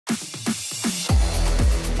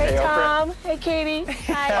Hey, Oprah. Tom. Hey, Katie.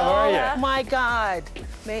 Hi. How are you? Oh, my God.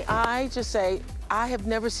 May I just say, I have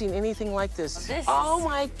never seen anything like this. Oh,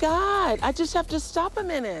 my God. I just have to stop a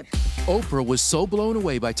minute. Oprah was so blown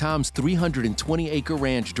away by Tom's 320-acre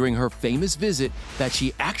ranch during her famous visit that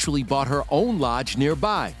she actually bought her own lodge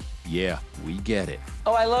nearby. Yeah, we get it.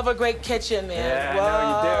 Oh, I love a great kitchen, man. Yeah, Whoa.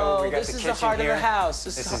 I know you do. We got This the is kitchen the heart here. of the house.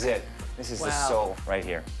 This is it. This is the soul right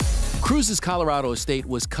here. Cruz's Colorado estate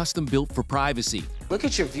was custom built for privacy. Look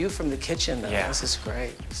at your view from the kitchen, though. Yeah. This is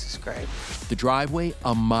great. This is great. The driveway,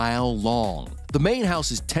 a mile long. The main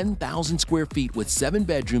house is 10,000 square feet with 7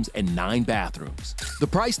 bedrooms and 9 bathrooms. The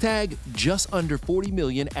price tag, just under $40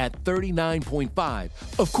 million at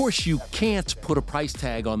 $39.5. Of course, you can't put a price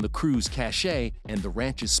tag on the Cruz cachet and the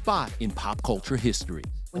ranch's spot in pop culture history.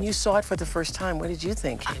 When you saw it for the first time, what did you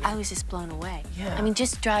think, Katie? I was just blown away. Yeah. I mean,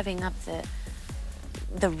 just driving up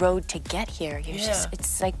the road to get here, you're just,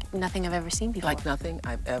 it's like nothing I've ever seen before. Like nothing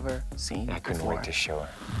I've ever seen I couldn't before. wait to show her.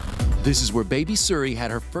 This is where baby Suri had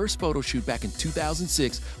her first photo shoot back in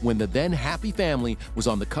 2006 when the then happy family was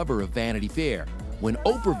on the cover of Vanity Fair. When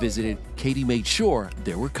Oprah visited, Katie made sure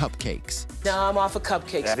there were cupcakes. Now I'm off of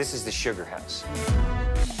cupcakes. This is the sugar house.